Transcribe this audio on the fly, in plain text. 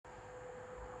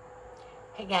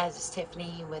Hey guys, it's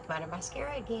Tiffany with Butter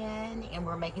Mascara again, and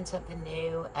we're making something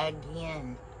new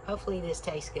again. Hopefully this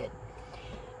tastes good.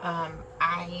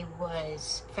 I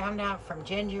found out from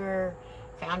Ginger,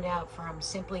 found out from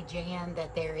Simply Jan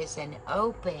that there is an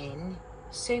open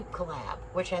soup collab,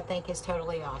 which I think is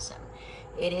totally awesome.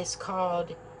 It is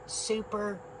called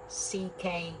Super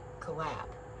CK Collab.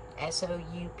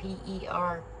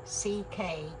 SOUPERCK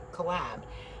Collab,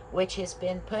 which has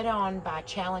been put on by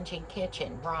Challenging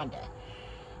Kitchen, Rhonda.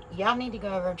 Y'all need to go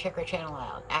over and check her channel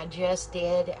out. I just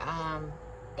did,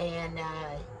 and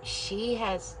she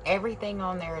has everything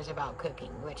on there is about cooking,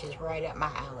 which is right up my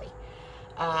alley.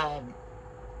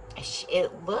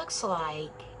 It looks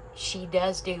like she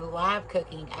does do live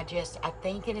cooking. I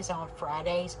think it is on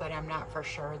Fridays, but I'm not for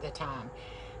sure the time.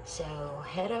 So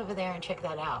head over there and check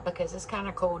that out, because it's kind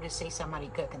of cool to see somebody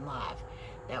cooking live.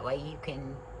 That way you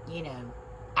can, you know,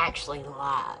 actually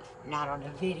live, not on a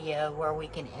video where we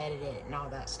can edit it and all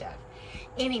that stuff.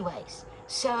 Anyways,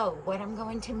 so what I'm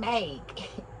going to make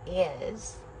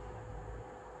is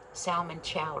salmon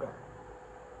chowder.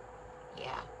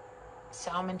 Yeah,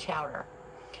 salmon chowder.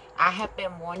 I have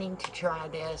been wanting to try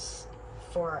this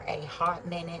for a hot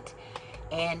minute,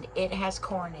 and it has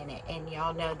corn in it, and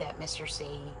y'all know that Mr.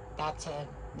 C, that's a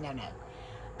no-no.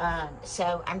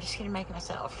 So I'm just gonna make it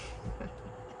myself.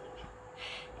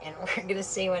 And we're gonna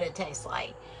see what it tastes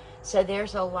like. So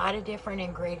there's a lot of different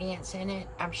ingredients in it.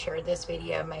 I'm sure this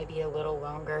video may be a little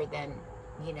longer than,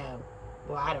 you know,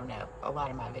 well, I don't know. A lot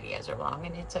of my videos are long,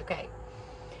 and it's okay.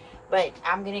 But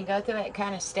I'm gonna go through it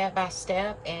kind of step by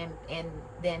step, and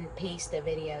then piece the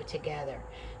video together.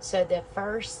 So the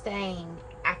first thing,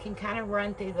 I can kind of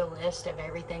run through the list of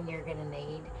everything you're gonna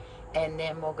need, and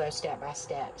then we'll go step by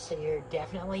step. So you're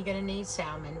definitely gonna need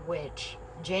salmon, which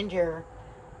Ginger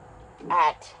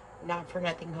at Not For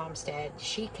Nothing Homestead,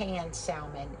 she cans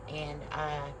salmon, and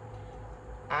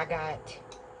I got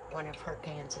one of her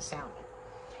cans of salmon.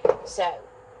 So,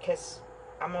 because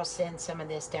I'm gonna send some of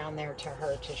this down there to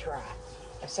her to try.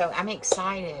 So I'm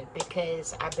excited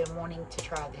because I've been wanting to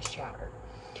try this chowder.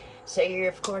 So you're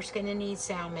of course gonna need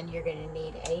salmon. You're gonna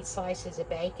need 8 slices of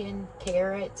bacon,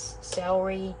 carrots,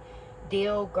 celery,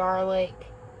 dill, garlic,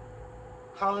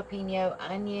 jalapeno,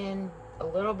 onion, a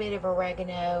little bit of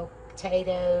oregano,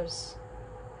 potatoes,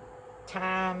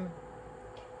 thyme,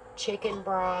 chicken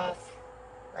broth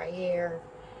right here.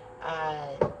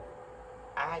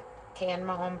 I canned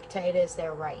my own potatoes,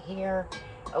 they're right here.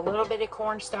 A little bit of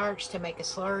cornstarch to make a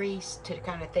slurry to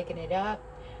kind of thicken it up.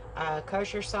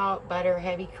 Kosher salt, butter,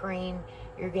 heavy cream.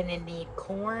 You're going to need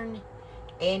corn,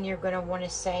 and you're going to want to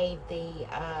save the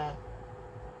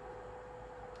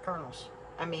kernels.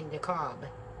 I mean the cob.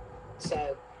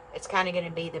 So it's kind of going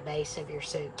to be the base of your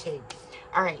soup too.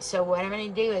 Alright, so what I'm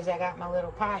going to do is I got my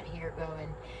little pot here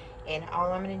going, and all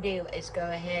I'm going to do is go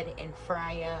ahead and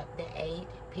fry up the 8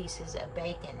 pieces of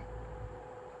bacon.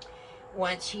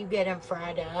 Once you get them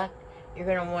fried up, you're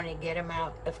going to want to get them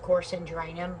out, of course, and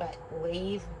drain them, but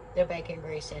leave the bacon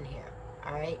grease in here.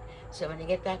 Alright, so when I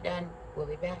get that done, we'll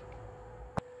be back.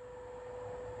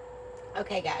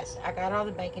 Okay guys, I got all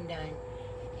the bacon done,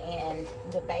 and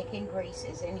the bacon grease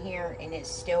is in here, and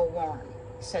it's still warm.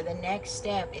 So the next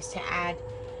step is to add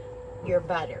your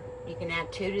butter. You can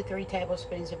add 2 to 3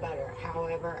 tablespoons of butter.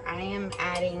 However, I am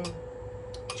adding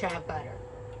chive butter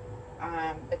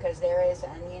because there is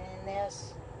onion in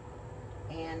this,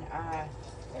 and there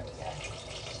we go.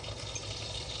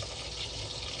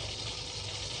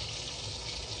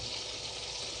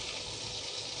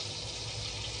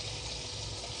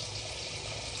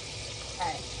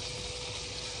 Alright.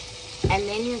 And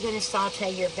then you're going to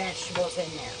saute your vegetables in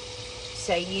there.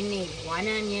 So you need 1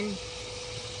 onion,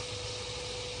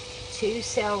 2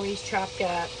 celeries chopped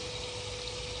up,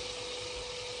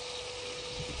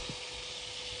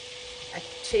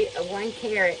 1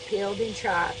 carrot peeled and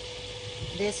chopped.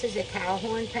 This is a cow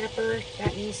horn pepper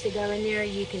that needs to go in there.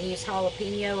 You can use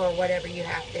jalapeno or whatever you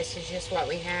have. This is just what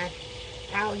we had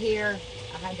out here.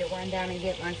 I had to run down and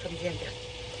get one from Ginger.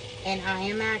 And I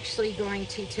am actually going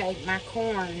to take my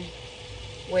corn,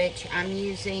 which I'm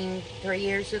using 3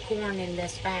 ears of corn in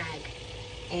this bag,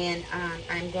 and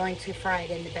I'm going to fry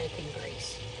it in the bacon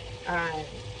grease,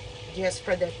 just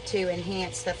to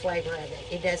enhance the flavor of it.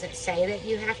 It doesn't say that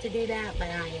you have to do that, but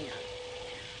I am.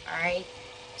 Alright,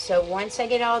 so once I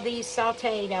get all these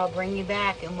sauteed, I'll bring you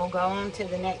back and we'll go on to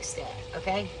the next step,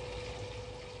 okay?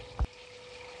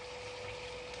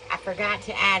 I forgot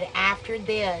to add, after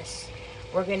this,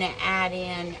 we're going to add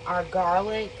in our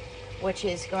garlic, which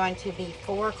is going to be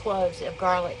 4 cloves of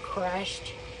garlic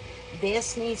crushed.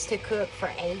 This needs to cook for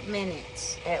 8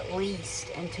 minutes at least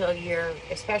until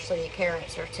especially the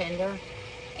carrots are tender.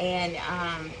 And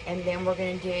then we're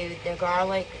going to do the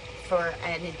garlic for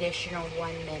an additional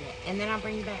 1 minute. And then I'll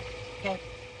bring you back, okay?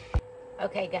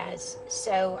 Okay, guys,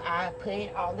 so I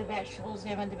put all the vegetables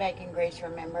in with the bacon grease,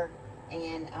 remember?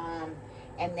 And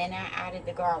then I added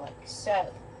the garlic.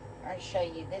 So, I'll show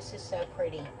you. This is so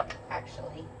pretty,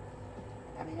 actually.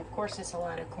 I mean, of course, it's a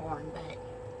lot of corn, but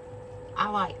I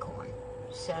like corn,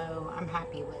 so I'm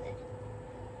happy with it.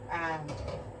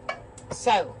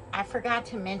 So, I forgot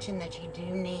to mention that you do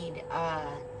need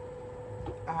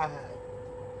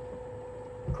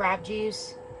crab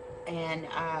juice, and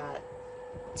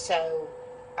so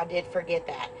I did forget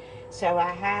that. So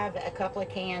I have a couple of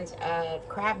cans of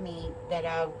crab meat that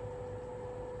I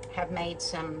have made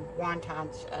some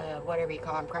wontons, whatever you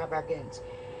call them, crab ragoons.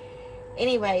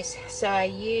 Anyways, so I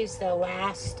used the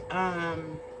last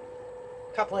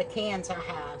couple of cans I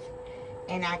have,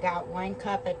 and I got 1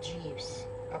 cup of juice,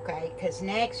 okay? Because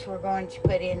next we're going to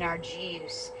put in our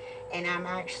juice, and I'm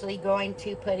actually going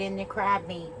to put in the crab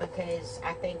meat because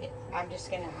I think I'm just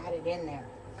going to add it in there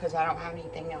because I don't have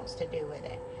anything else to do with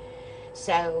it.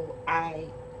 So I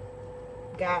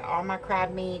got all my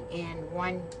crab meat in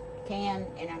 1 can,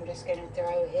 and I'm just going to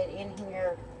throw it in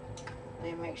here.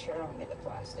 Let me make sure I don't get the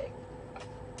plastic.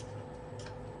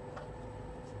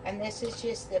 And this is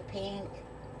just the pink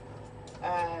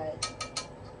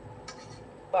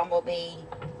bumblebee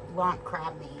lump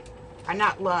crab meat.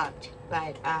 Not lumped,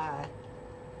 but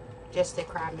just the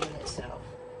crab meat itself.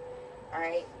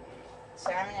 Alright,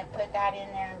 so I'm going to put that in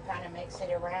there and kind of mix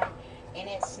it around. And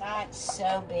it's not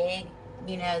so big,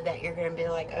 you know, that you're going to be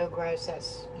like, oh gross,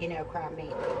 that's, you know, crab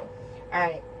meat.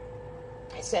 Alright,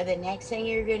 so the next thing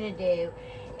you're going to do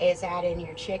is add in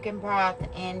your chicken broth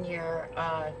and your,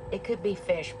 it could be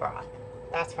fish broth.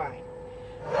 That's fine.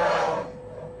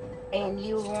 And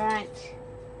you want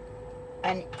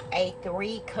a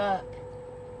 3 cup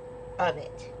of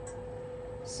it.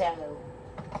 So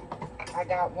I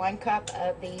got 1 cup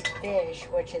of the fish,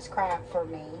 which is crab for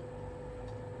me.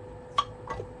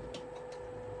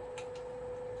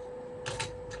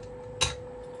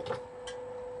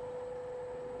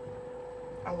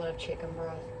 I love chicken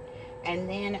broth. And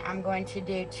then I'm going to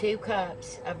do 2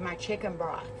 cups of my chicken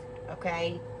broth,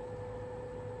 okay?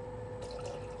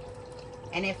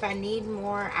 And if I need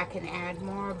more, I can add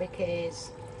more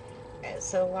because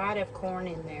it's a lot of corn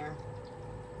in there.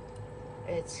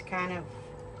 It's kind of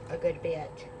a good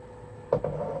bit.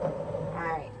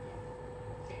 Alright.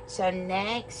 So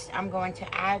next, I'm going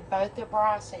to add both the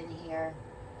broths in here.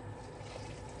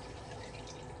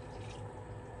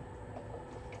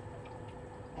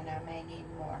 And I may need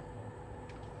more.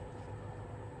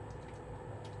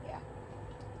 Yeah.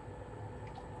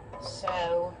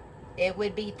 So it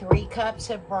would be 3 cups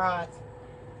of broth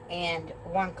and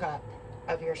 1 cup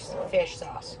of your fish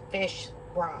sauce, fish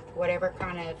broth, whatever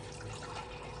kind of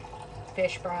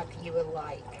fish broth you would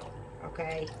like,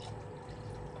 okay?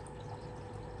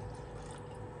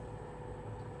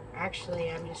 Actually,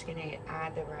 I'm just going to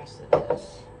add the rest of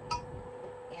this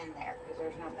in there because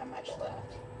there's not that much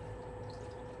left.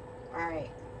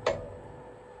 Alright.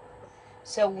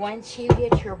 So once you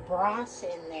get your broths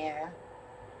in there,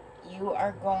 you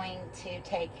are going to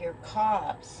take your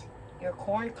Cobbs, your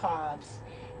corn cobs,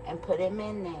 and put them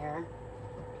in there,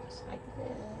 just like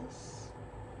this.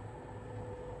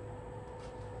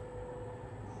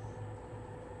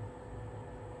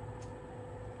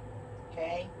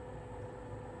 Okay.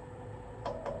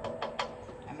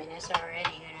 I mean, it's already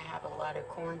going to have a lot of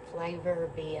corn flavor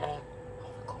via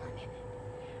all the corn in it.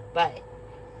 But,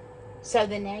 so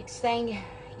the next thing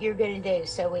you're going to do,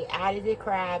 so we added the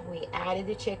crab, we added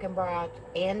the chicken broth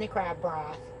and the crab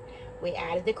broth, we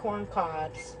added the corn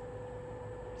cobs,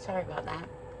 sorry about that,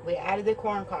 we added the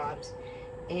corn cobs,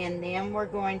 and then we're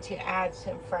going to add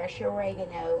some fresh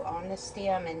oregano on the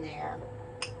stem in there,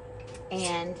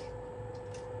 and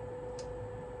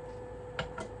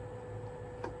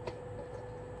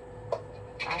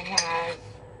I have,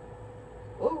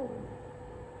 ooh,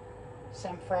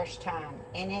 some fresh thyme,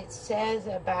 and it says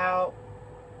about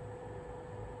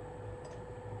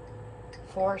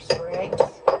 4 sprigs,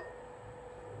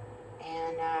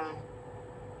 and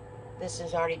this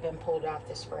has already been pulled off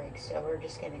the sprigs, so we're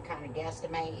just going to kind of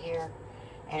guesstimate here,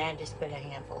 and I just put a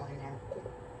handful in there.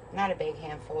 Not a big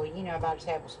handful, you know, about a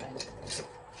tablespoon.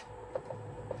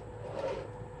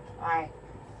 Alright,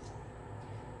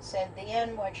 so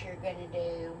then what you're going to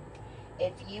do,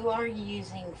 if you are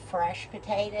using fresh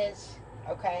potatoes,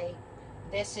 okay,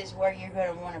 this is where you're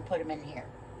going to want to put them in here.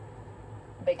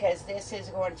 Because this is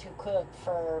going to cook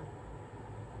for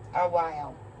a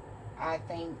while, I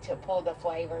think, to pull the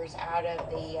flavors out of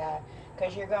the,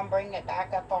 because you're going to bring it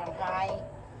back up on high,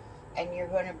 and you're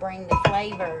going to bring the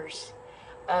flavors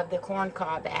of the corn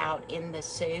cob out in the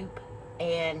soup.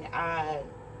 And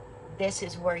this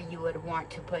is where you would want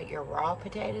to put your raw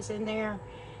potatoes in there.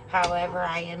 However,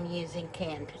 I am using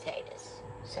canned potatoes.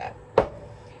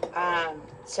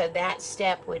 So that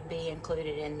step would be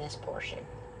included in this portion.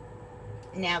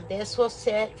 Now this will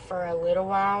sit for a little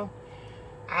while.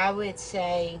 I would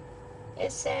say,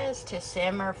 it says to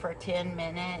simmer for 10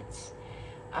 minutes,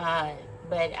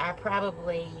 but I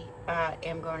probably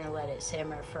am going to let it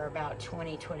simmer for about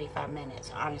 20-25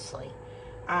 minutes, honestly,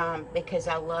 because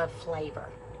I love flavor.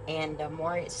 And the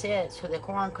more it sits with the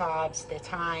corn cobs, the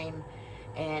thyme,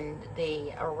 and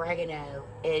the oregano,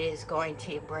 it is going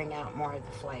to bring out more of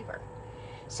the flavor.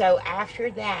 So after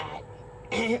that,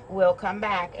 we'll come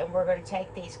back and we're going to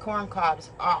take these corn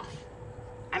cobs out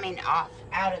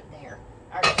of there.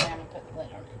 Actually, I'm going to put the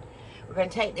lid on it. We're going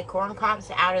to take the corn cobs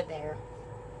out of there,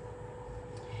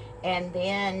 and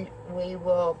then we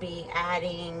will be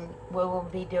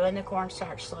doing the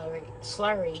cornstarch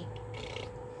slurry,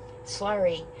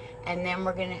 and then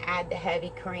we're going to add the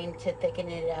heavy cream to thicken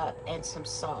it up, and some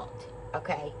salt,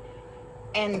 okay?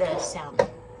 And the salmon.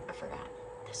 I forgot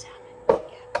the salmon.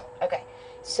 Yeah. Okay.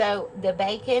 So the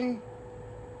bacon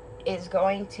is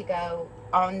going to go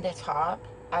on the top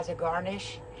as a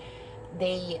garnish.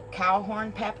 The cow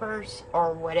horn peppers,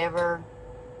 or whatever,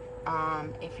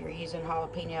 if you're using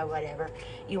jalapeno, whatever,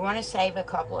 you want to save a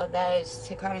couple of those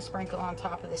to kind of sprinkle on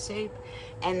top of the soup.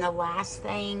 And the last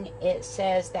thing, it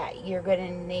says that you're going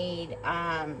to need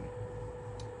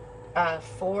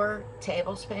 4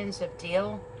 tablespoons of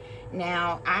dill.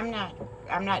 Now I'm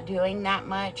not doing that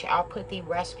much. I'll put the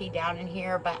recipe down in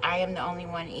here, but I am the only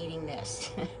one eating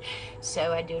this.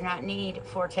 So I do not need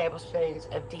 4 tablespoons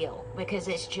of dill because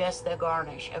it's just the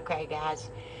garnish, okay guys?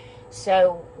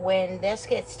 So when this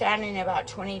gets done in about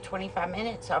 20-25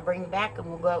 minutes, I'll bring it back and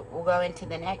we'll go into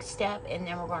the next step, and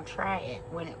then we're going to try it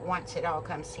once it all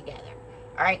comes together.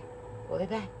 All right, we'll be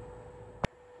back.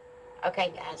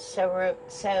 Okay guys,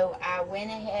 so I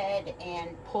went ahead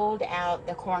and pulled out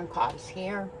the corn cobs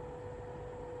here,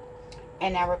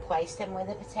 and I replaced them with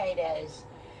the potatoes.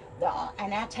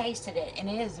 And I tasted it, and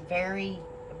it is very,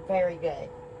 very good.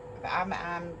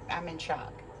 I'm in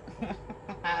shock.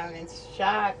 I'm in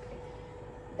shock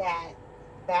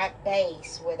that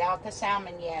base without the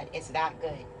salmon yet is that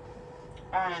good.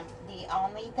 The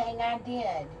only thing I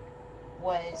did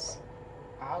was,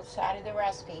 outside of the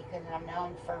recipe, because I'm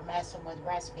known for messing with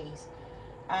recipes,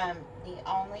 the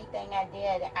only thing I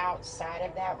did outside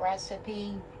of that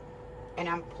recipe, and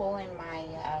I'm pulling my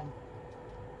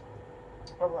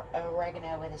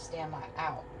oregano with a stem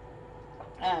out,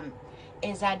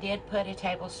 is I did put a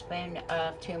tablespoon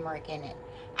of turmeric in it.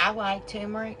 I like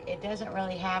turmeric. It doesn't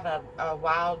really have a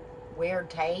wild, weird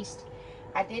taste.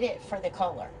 I did it for the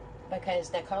color, because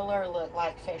the color looked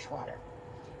like fish water,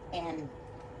 and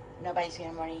nobody's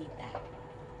going to want to eat that.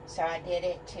 So I did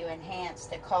it to enhance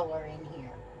the color in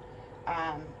here.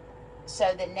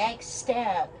 So the next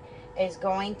step is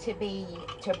going to be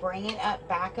to bring it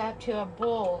back up to a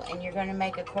bowl, and you're going to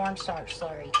make a cornstarch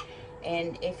slurry.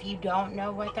 And if you don't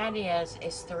know what that is,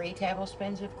 it's 3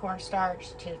 tablespoons of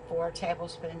cornstarch to 4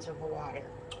 tablespoons of water,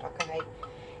 okay?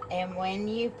 And when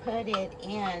you put it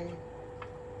in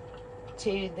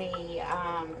to the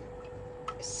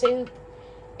soup,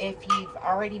 if you've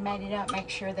already made it up, make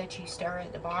sure that you stir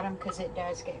at the bottom, because it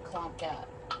does get clumped up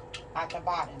at the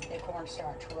bottom. The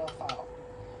cornstarch will fall.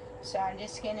 So I'm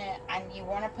just gonna, and you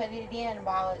want to put it in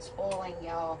while it's boiling,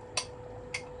 y'all.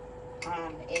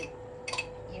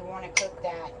 You want to cook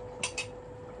that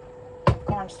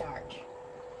cornstarch.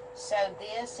 So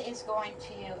this is going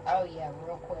to, oh yeah,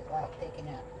 real quick, like thicken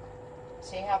up.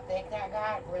 See how thick that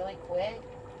got? Really quick.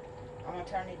 I'm going to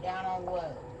turn it down on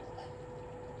low.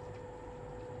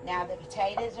 Now the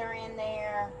potatoes are in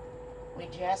there. We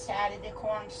just added the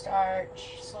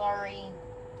cornstarch slurry,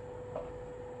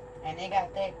 and they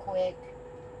got thick quick.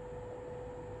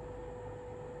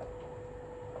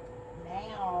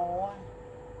 Now,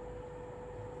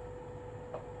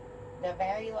 the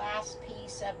very last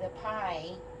piece of the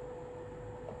pie,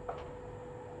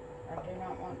 I do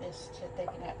not want this to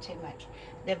thicken up too much.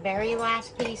 The very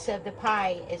last piece of the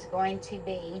pie is going to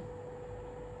be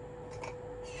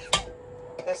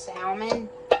the salmon,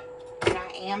 and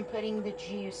I am putting the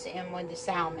juice in with the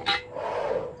salmon.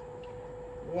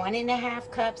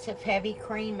 1.5 cups of heavy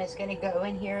cream is going to go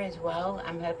in here as well.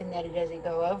 I'm hoping that it doesn't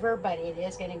go over, but it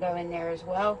is going to go in there as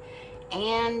well.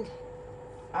 And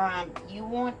you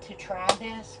want to try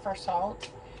this for salt,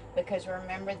 because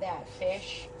remember that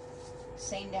fish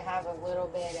seemed to have a little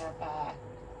bit of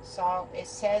salt. It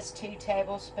says 2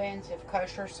 tablespoons of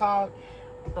kosher salt.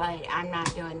 but I'm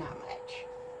not doing that much.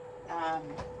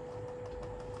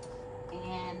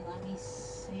 And let me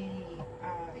see.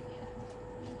 Oh, yeah.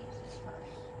 Let me use this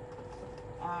first.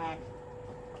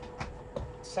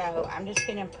 So I'm just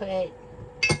going to put,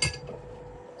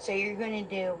 so you're going to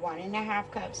do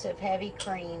 1.5 cups of heavy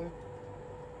cream.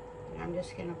 And I'm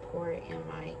just going to pour it in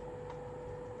my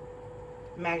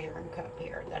measuring cup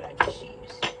here that I just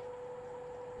used.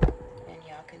 And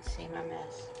y'all can see my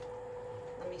mess.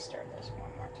 Let me stir this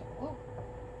one more time. Whoa.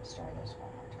 Stir this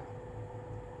one more time.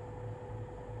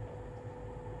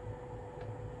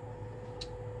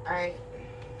 Alright.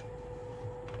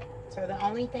 So the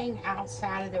only thing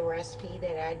outside of the recipe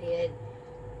that I did,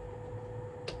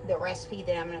 the recipe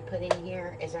that I'm going to put in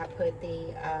here, is I put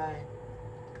the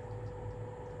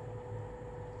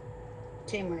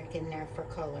turmeric in there for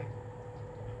color.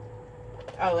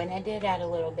 Oh, and I did add a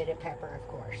little bit of pepper, of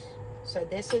course. So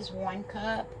this is 1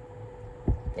 cup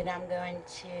that I'm going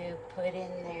to put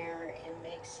in there and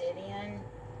mix it in.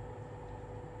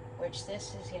 Which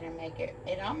this is going to make it,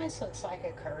 it almost looks like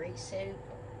a curry soup.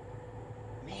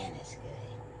 Man, it's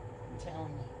good. I'm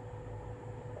telling you.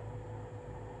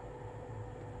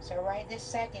 So right this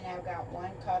second, I've got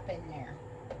 1 cup in there.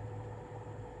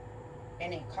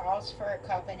 And it calls for 1.5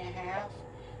 cups,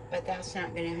 but that's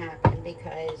not going to happen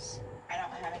because I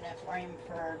don't have enough room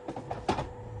for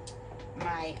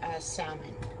my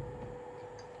salmon.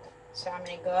 So I'm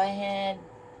going to go ahead.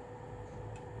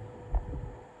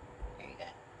 There you go.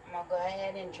 I'm going to go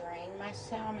ahead and drain my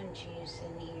salmon juice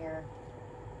in here.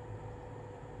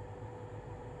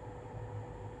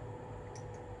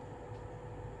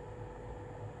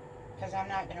 Because I'm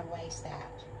not going to waste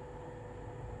that.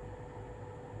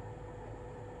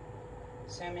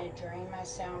 So I'm going to drain my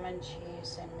salmon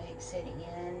juice and mix it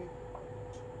in.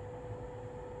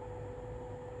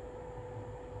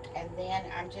 And then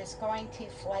I'm just going to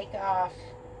flake off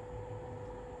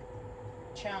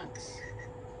chunks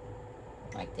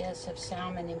like this of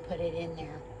salmon and put it in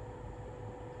there.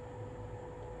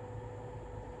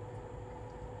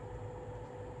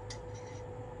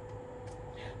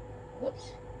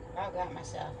 Whoops. I got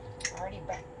myself. I already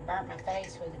burnt my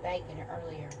face with the bacon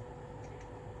earlier.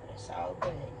 But it's all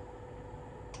good.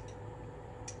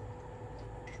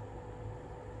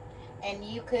 And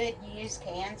you could use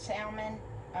canned salmon,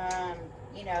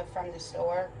 you know, from the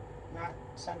store. Not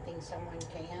something someone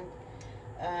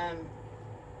canned.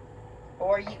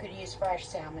 Or you could use fresh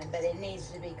salmon, but it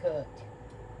needs to be cooked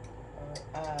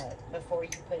before you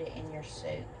put it in your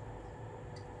soup.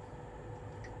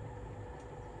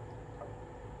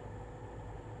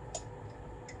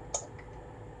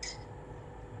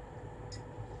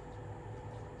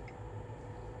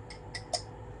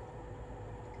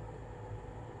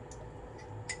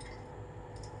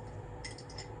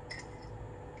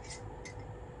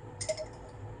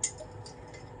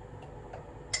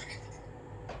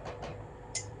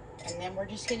 Then we're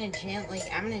just going to gently,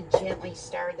 I'm going to gently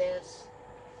stir this.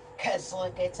 Because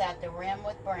look, it's at the rim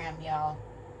with brim, y'all.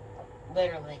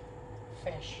 Literally.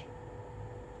 Fish.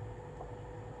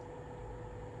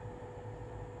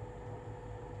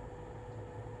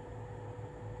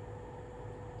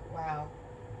 Wow.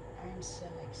 I'm so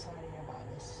excited about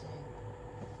this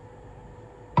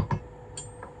soup.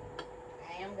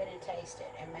 I am going to taste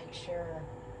it and make sure.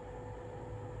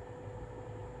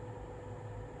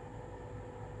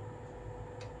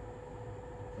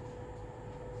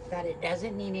 That it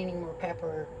doesn't need any more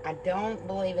pepper. I don't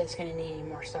believe it's going to need any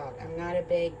more salt. I'm not a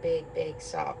big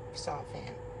salt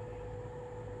fan.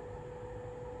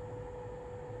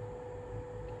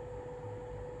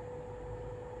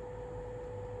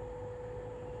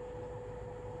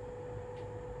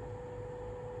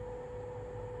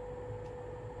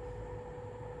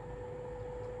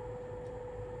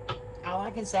 All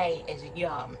I can say is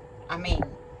yum. I mean,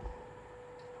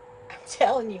 I'm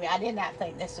telling you, I did not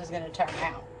think this was going to turn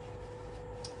out.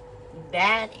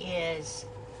 That is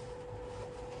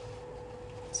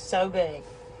so good.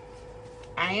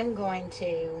 I am going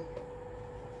to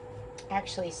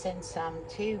actually send some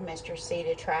to Mr. C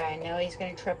to try. I know he's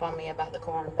going to trip on me about the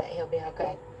corn, but he'll be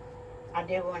okay. I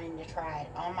do want him to try it.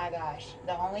 Oh my gosh.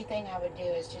 The only thing I would do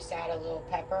is just add a little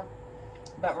pepper.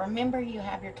 But remember, you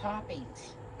have your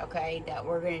toppings, okay, that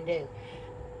we're going to do.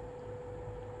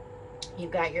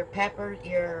 You've got your pepper,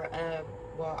 your,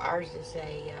 well, ours is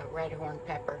a red horn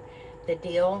pepper. The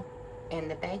dill and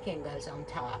the bacon goes on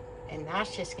top. And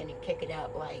that's just going to kick it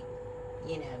up like,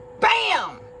 you know,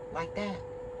 BAM! Like that.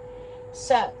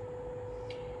 So,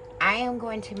 I am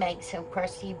going to make some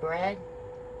crusty bread.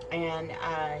 And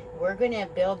we're going to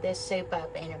build this soup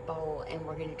up in a bowl and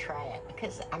we're going to try it.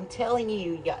 Because I'm telling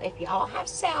you, if y'all have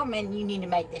salmon, you need to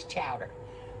make this chowder.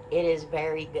 It is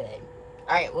very good.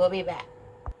 All right, we'll be back.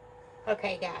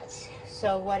 Okay, guys.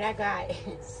 So what I got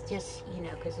is just,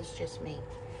 because it's just me.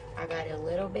 I got a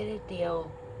little bit of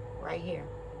dill right here.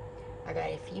 I got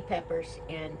a few peppers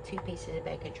and 2 pieces of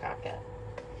bacon chopped up.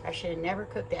 I should have never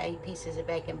cooked the 8 pieces of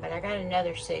bacon, but I got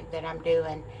another soup that I'm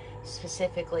doing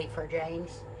specifically for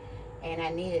James, and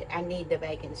I need the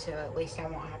bacon, so at least I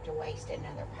won't have to waste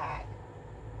another pack.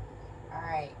 All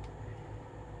right.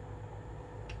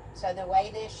 So the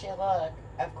way this should look,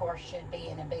 of course, should be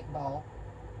in a big bowl,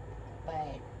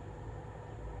 but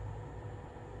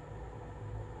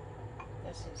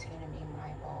this is going to be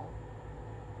my bowl.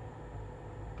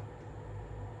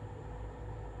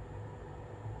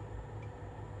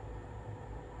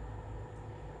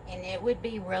 And it would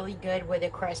be really good with a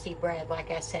crusty bread. Like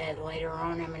I said, later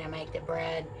on I'm going to make the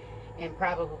bread and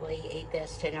probably eat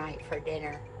this tonight for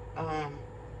dinner.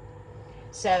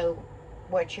 So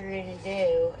what you're going to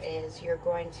do is you're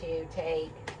going to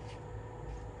take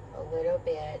a little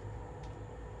bit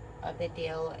of the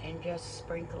dill and just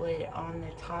sprinkle it on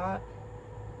the top.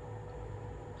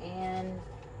 And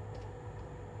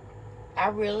I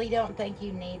really don't think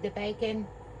you need the bacon.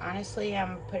 Honestly,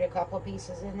 I'm going to put a couple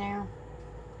pieces in there,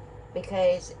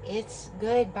 because it's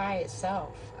good by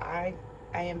itself. I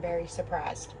am very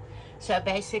surprised. So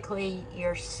basically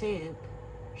your soup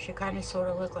should kind of sort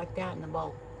of look like that in the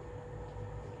bowl.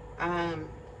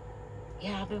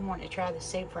 Yeah, I've been wanting to try the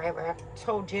soup forever. I've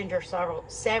told Ginger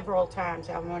several times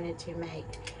I wanted to make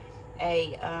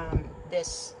a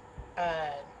this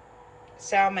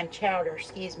salmon chowder,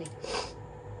 excuse me.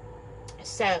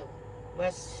 So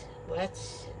let's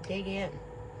dig in.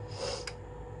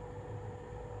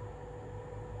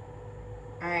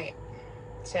 Alright,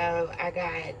 so I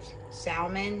got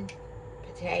salmon,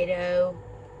 potato,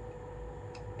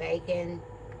 bacon,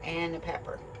 and a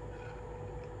pepper.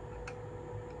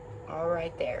 All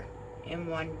right there in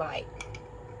one bite.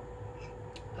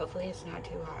 Hopefully it's not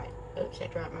too hot. Oops, I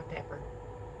dropped my pepper.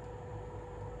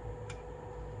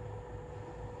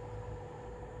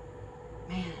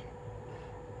 Man.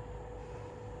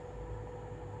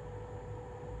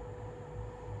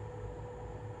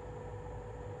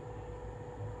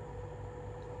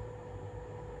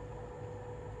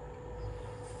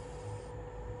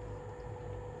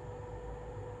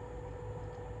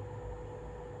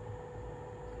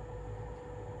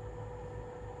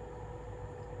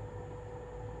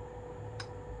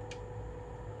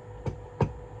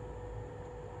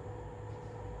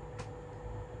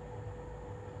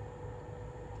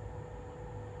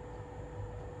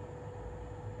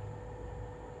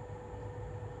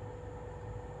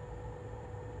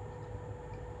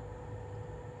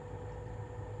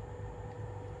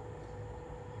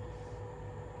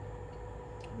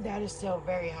 That is still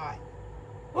very hot.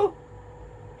 Woo!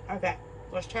 Okay,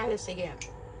 let's try this again.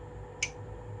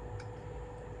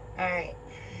 Alright.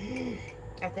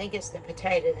 I think it's the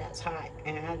potato that's hot,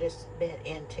 and I just bit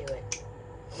into it.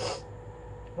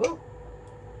 Woo!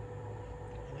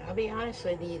 And I'll be honest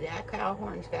with you, that cow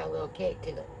horn's got a little kick to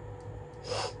it.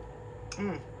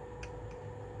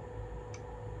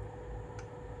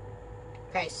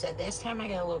 Okay, so this time I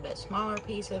got a little bit smaller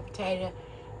piece of potato.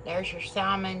 There's your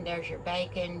salmon, there's your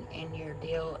bacon, and your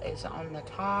dill is on the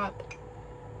top.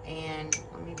 And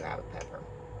let me grab a pepper.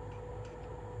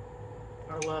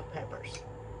 I love peppers.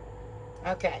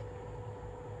 Okay.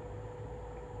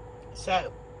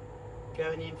 So,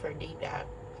 going in for a deep dive.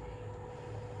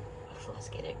 Let's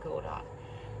get it cooled off.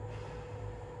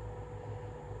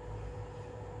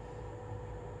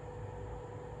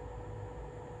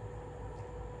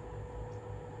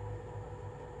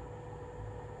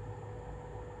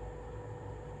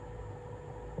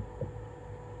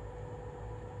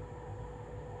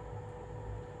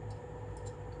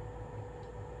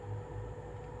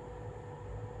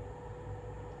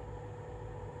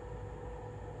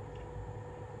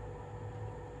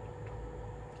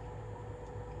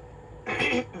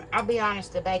 I'll be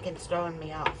honest, the bacon's throwing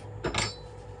me off.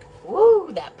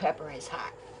 Woo, that pepper is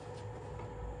hot.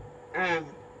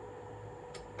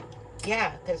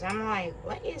 Yeah, because I'm like,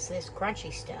 what is this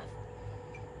crunchy stuff?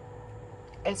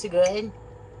 It's good.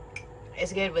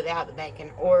 It's good without the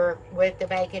bacon or with the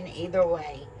bacon, either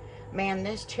way. Man,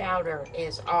 this chowder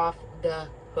is off the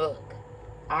hook.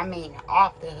 I mean,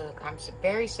 off the hook. I'm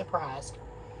very surprised.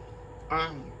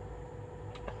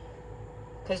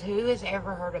 Because who has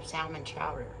ever heard of salmon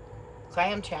chowder?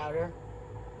 Clam chowder,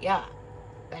 yeah.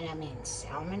 But I mean,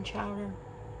 salmon chowder?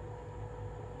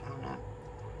 I don't know.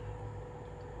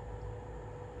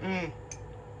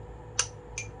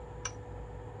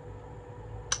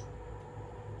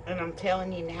 And I'm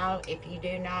telling you now, if you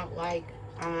do not like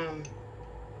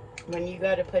when you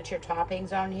go to put your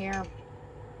toppings on here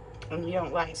and you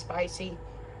don't like spicy,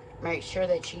 make sure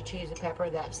that you choose a pepper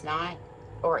that's not,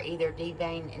 or either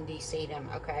devein and de-seed them,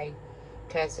 okay?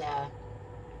 Because,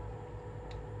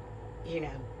 you know,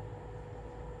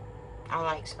 I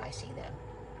like spicy though.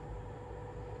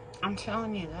 I'm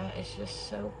telling you, that is just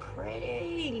so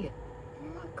pretty. Oh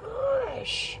my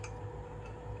gosh.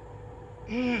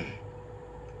 Mmm.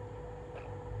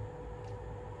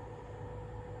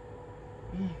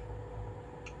 Mmm.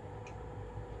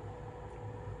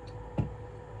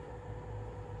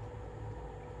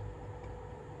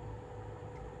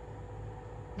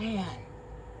 Man,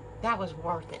 that was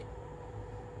worth it.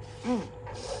 Mm.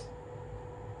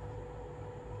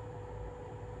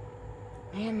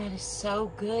 Man, that is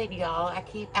so good, y'all. I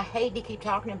hate to keep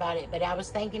talking about it, but I was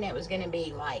thinking it was going to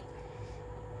be like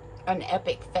an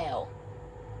epic fail.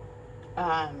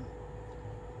 Wow.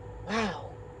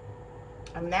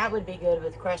 That would be good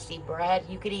with crusty bread.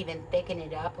 You could even thicken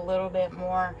it up a little bit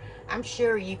more. I'm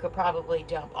sure you could probably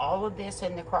dump all of this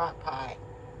in the crock pot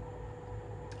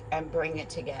and bring it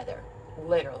together,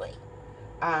 literally.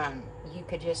 You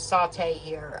could just saute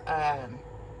your,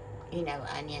 you know,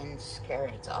 onions,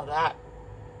 carrots, all that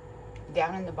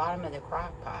down in the bottom of the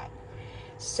crock pot.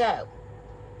 So,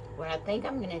 what I think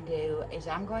I'm going to do is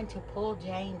I'm going to pull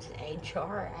James a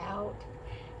jar out,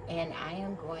 and I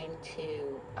am going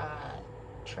to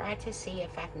try to see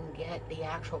if I can get the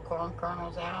actual corn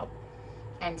kernels out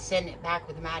and send it back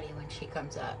with Maddie when she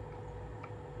comes up.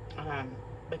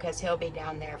 Because he'll be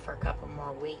down there for a couple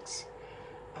more weeks.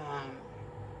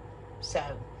 So,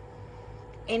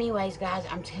 anyways, guys,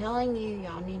 I'm telling you,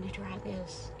 y'all need to try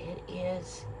this. It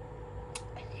is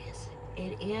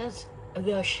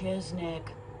the shiznick,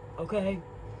 okay?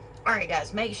 Alright,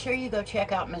 guys, make sure you go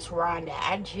check out Miss Rhonda.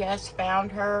 I just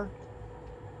found her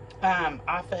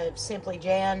off of Simply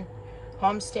Jan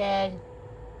Homestead,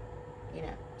 you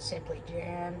know, Simply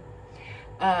Jan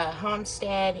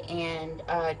Homestead, and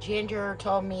Ginger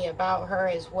told me about her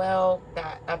as well,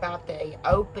 about the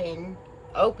open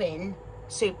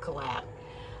soup collab.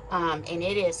 And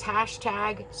it is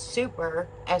hashtag super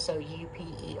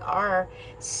SOUPER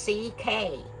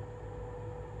CK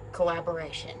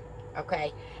collaboration,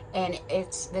 okay? And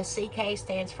it's the CK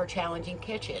stands for Challenging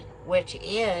Kitchen, which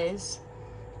is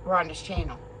Rhonda's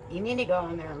channel. You need to go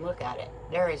on there and look at it.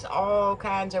 There is all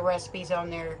kinds of recipes on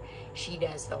there. She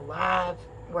does the live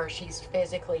where she's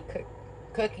physically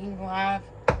cooking live,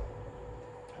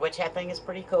 which I think is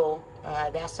pretty cool.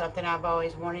 That's something I've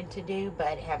always wanted to do,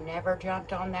 but have never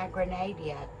jumped on that grenade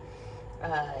yet.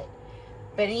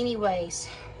 But anyways,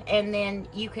 and then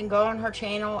you can go on her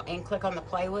channel and click on the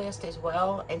playlist as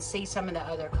well and see some of the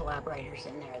other collaborators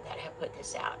in there that have put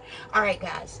this out. Alright,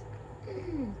 guys.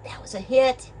 That was a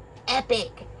hit.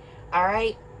 Epic.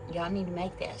 Alright, y'all need to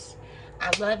make this. I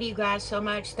love you guys so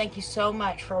much. Thank you so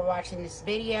much for watching this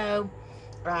video.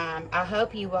 I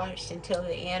hope you watched until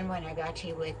the end when I got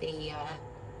you with the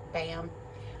bam.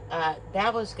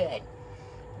 That was good.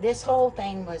 This whole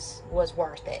thing was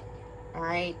worth it.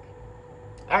 Alright.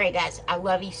 Alright, guys. I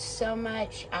love you so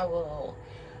much. I will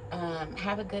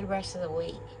have a good rest of the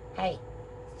week. Hey.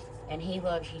 And he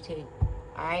loves you too.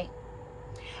 Alright.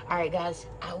 Alright, guys.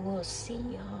 I will see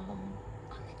y'all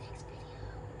on the next video.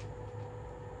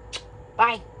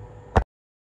 Bye.